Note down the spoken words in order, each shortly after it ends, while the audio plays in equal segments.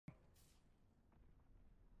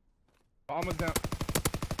Almost down.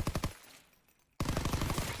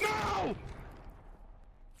 No!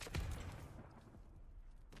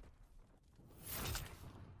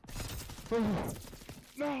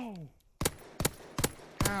 No!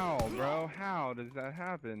 How, bro? How does that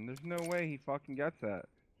happen? There's no way he fucking gets that.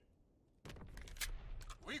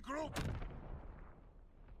 Regroup!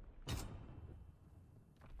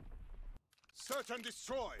 Search and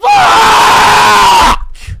destroy! Fuck!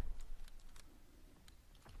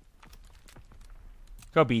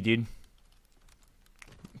 Go B, dude.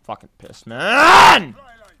 I'm fucking pissed, man!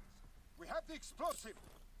 We have the explosive!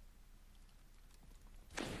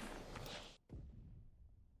 I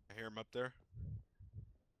hear him up there.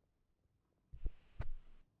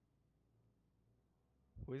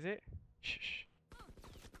 Who is it? Shh, shh.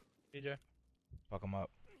 DJ. Fuck him up.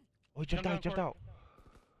 Oh, he jumped out, he jumped out.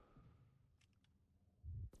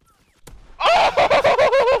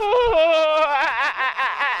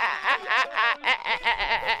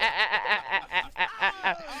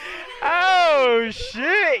 Oh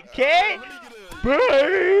shit, kid!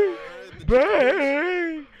 Bang!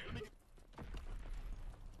 Bang!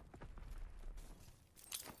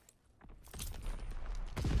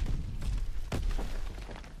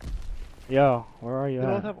 Yo, where are you They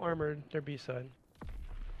at? both have armored. They're B side.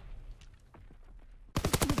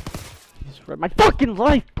 He's for my fucking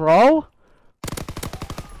life, bro!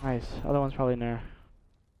 Nice. Other one's probably in there.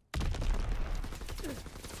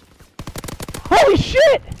 Holy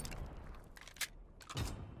shit!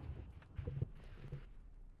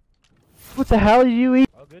 What the hell did you eat?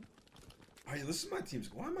 All good? Alright, this is my team's.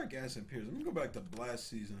 Why am I gassing Pierce? Let me go back to Blast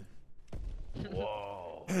season.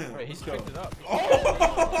 Whoa. Wait, he's picked it up.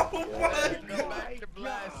 Oh my Go god! back to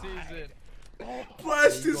Blast season.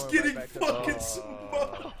 Blast He's is going getting right back to- fucking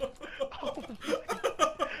smoked!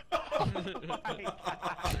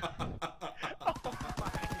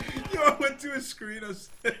 Yo, I went to his screen. I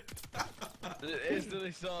said,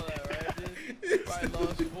 Instantly saw that, right, dude? Probably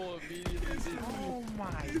lost full immediately, dude. Oh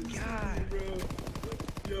my "Insane, god. bro."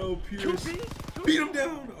 Yo, Pierce. Beat him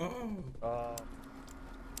down! Oh.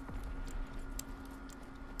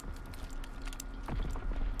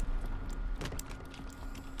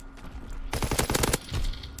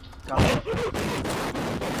 What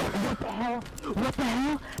the hell? What the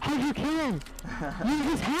hell? How'd you kill him? You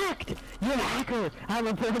just hacked! You're a hacker! I'm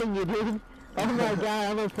reporting you, dude! Oh my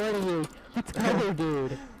god, I'm reporting you! Let's go,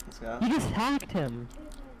 dude! Let's go. You just hacked him!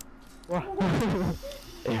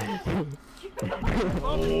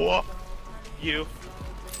 You.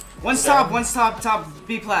 One stop, top,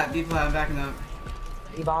 B plat, I'm backing up.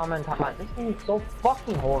 E-bomb and top. This thing's so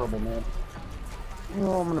fucking horrible, man.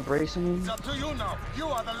 Oh, I'm gonna brace him. It's up to you now. You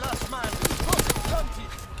are the last man. Plenty.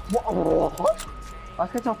 What? I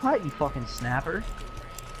could top plat, you fucking snapper.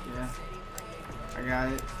 Yeah. I got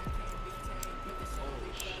it.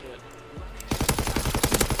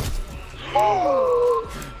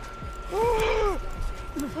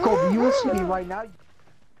 Kobe, you will see me right now.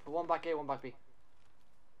 One back A, one back B.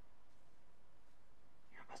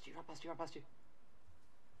 Run past you.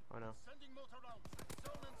 Oh no.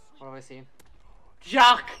 What have I seen?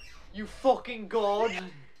 Jack! You fucking god!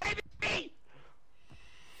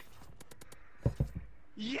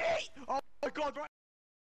 Yay! Oh my god, right.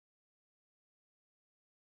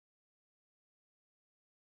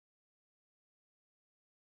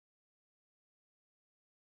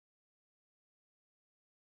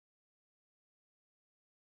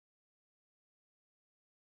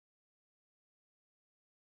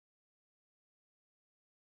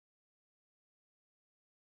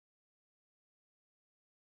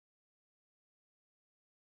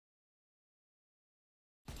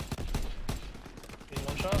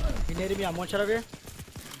 One shot. He naded me, I'm one shot over here.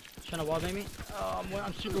 Trying to wall bang me. Oh,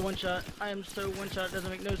 I'm super one shot. I am so one shot, it doesn't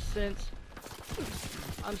make no sense.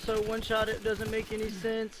 I'm so one shot, it doesn't make any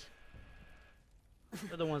sense.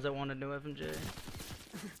 They're the ones that wanted no FMJ.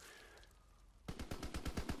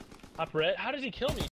 Top red. How does he kill me?